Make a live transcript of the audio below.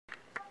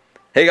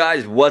Hey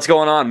guys, what's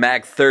going on?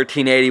 Mac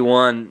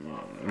 1381.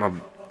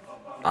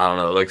 I don't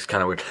know, it looks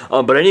kind of weird.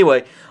 But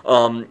anyway,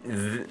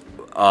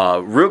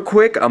 real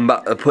quick, I'm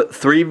about to put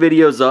 3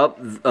 videos up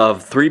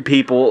of 3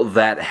 people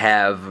that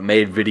have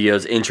made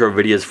videos, intro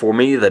videos for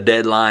me. The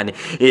deadline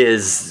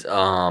is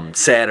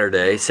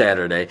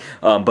Saturday.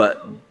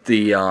 But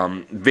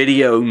the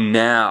video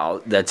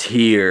now that's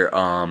here,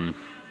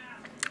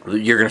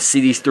 you're gonna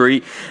see these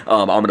 3.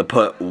 I'm gonna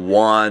put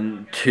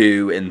 1,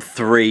 2, and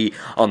 3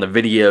 on the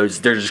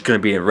videos. They're just gonna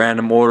be in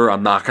random order.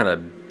 I'm not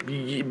gonna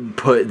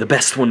put the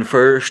best one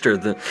first, or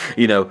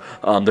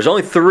there's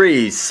only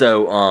 3.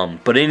 So,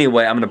 but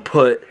anyway, I'm gonna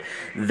put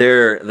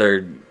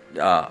their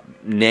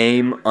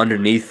name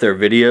underneath their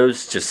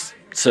videos, just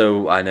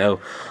so I know,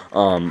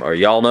 or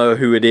y'all know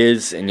who it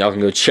is, and y'all can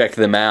go check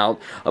them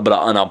out.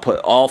 I'll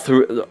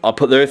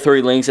put their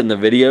 3 links in the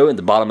video, at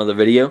the bottom of the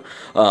video.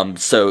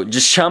 So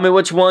just tell me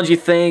which ones you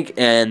think,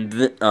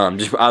 and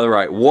just either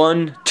write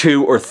 1,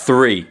 2, or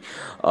 3.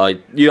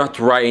 You don't have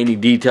to write any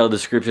detailed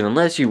description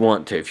unless you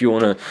want to. If you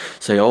want to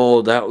say,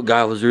 "Oh, that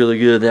guy was really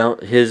good.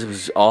 His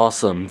was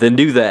awesome," then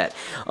do that.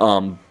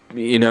 But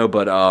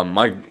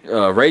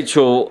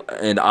Rachel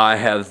and I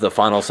have the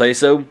final say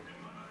so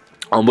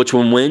on which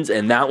one wins,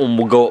 and that one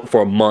will go up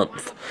for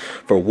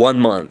for 1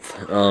 month.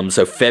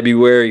 So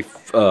February,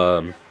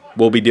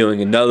 we'll be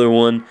doing another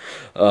one,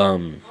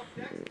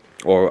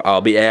 or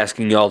I'll be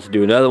asking y'all to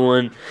do another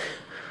one.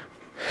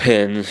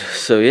 And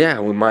so yeah,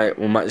 we might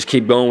just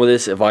keep going with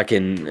this if I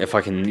can,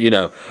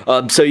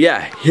 so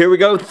yeah, here we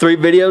go, 3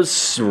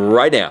 videos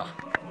right now.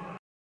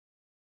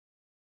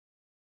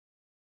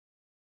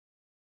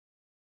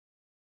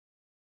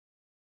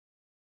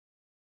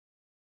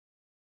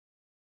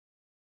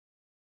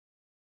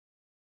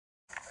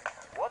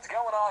 What's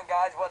going on,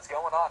 guys? What's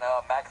going on?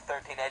 Mac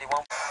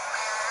 1381.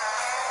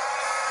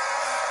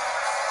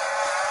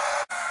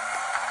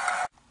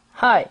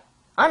 Hi,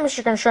 I'm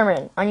Mr.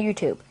 Construction on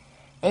YouTube,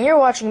 and you're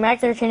watching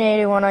Mac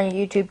 1381 on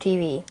YouTube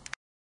TV.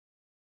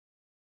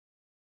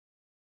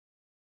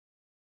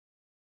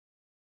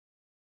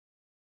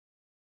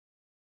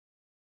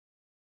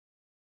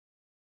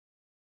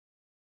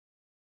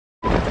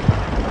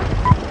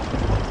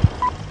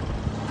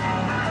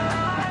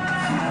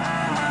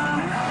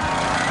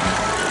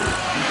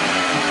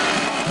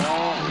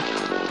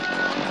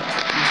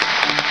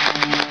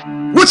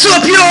 What's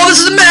up, y'all? This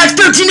is the Mac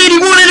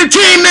 1381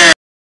 Entertainment!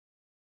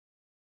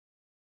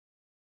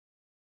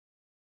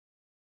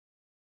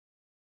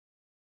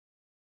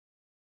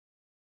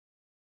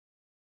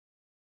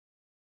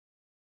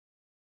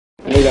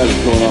 Hey guys,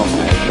 what's going on?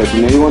 Mac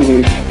 1381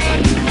 here.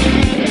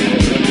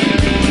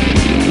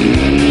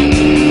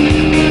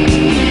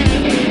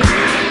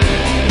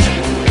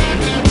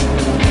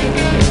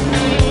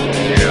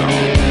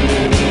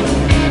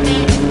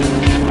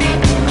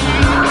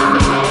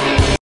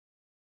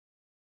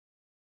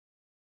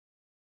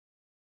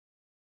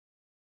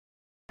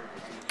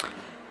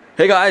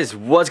 Hey guys,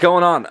 what's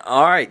going on?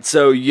 Alright,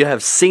 so you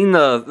have seen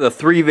the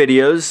 3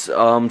 videos.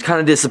 Kind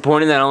of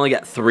disappointing that I only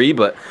got 3,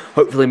 but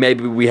hopefully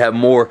maybe we have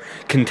more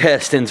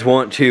contestants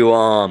want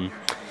to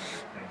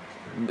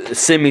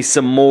send me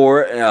some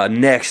more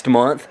next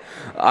month.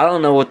 I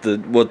don't know what the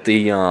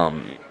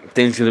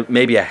thing's gonna,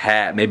 maybe a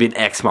hat, maybe an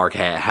X-Mark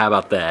hat. How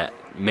about that?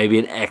 Maybe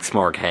an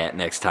X-Mark hat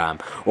next time,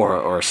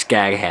 or a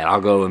Skag hat.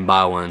 I'll go and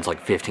buy one. It's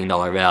like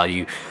 $15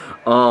 value.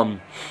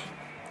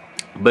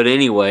 But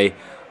anyway,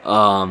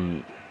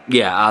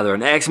 yeah, either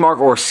an X-Mark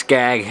or a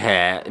Skag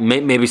hat,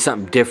 maybe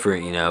something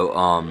different,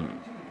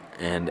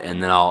 and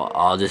then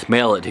I'll just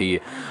mail it to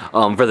you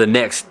for the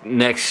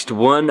next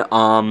one.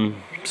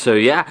 So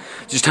yeah,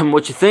 just tell me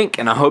what you think,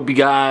 and I hope you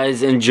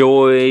guys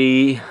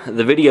enjoy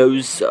the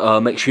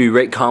videos. Make sure you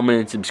rate, comment,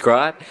 and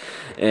subscribe,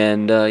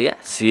 and yeah,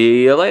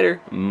 see you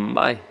later.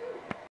 Bye.